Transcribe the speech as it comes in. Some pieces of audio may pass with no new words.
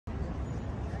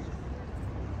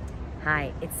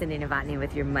Hi, it's Cindy Novotny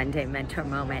with your Monday Mentor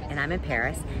Moment, and I'm in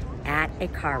Paris at a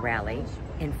car rally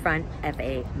in front of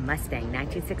a Mustang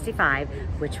 1965,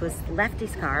 which was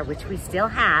Lefty's car, which we still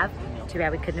have. Too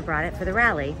bad we couldn't have brought it for the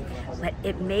rally, but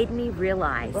it made me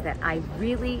realize that I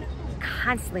really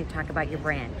constantly talk about your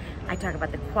brand. I talk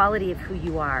about the quality of who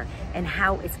you are and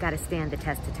how it's got to stand the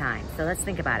test of time. So let's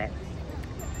think about it.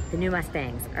 The new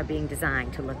Mustangs are being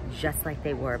designed to look just like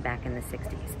they were back in the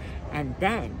 60s. And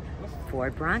then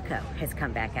Ford Bronco has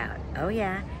come back out. Oh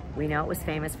yeah, we know it was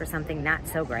famous for something not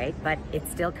so great, but it's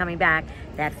still coming back,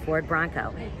 that Ford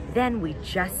Bronco. Then we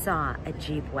just saw a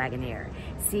Jeep Wagoneer.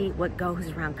 See, what goes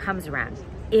around comes around,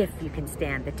 if you can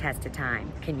stand the test of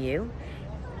time. Can you?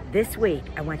 This week,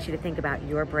 I want you to think about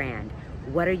your brand.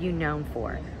 What are you known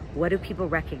for? What do people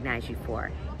recognize you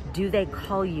for? Do they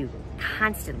call you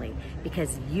constantly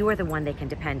because you are the one they can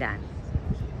depend on?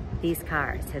 These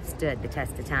cars have stood the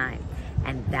test of time,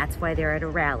 and that's why they're at a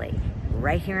rally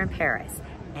right here in Paris.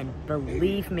 And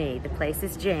believe me, the place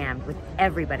is jammed with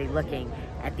everybody looking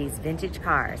at these vintage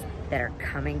cars that are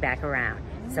coming back around.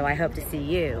 So I hope to see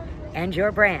you and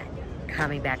your brand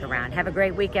coming back around. Have a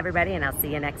great week, everybody, and I'll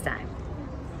see you next time.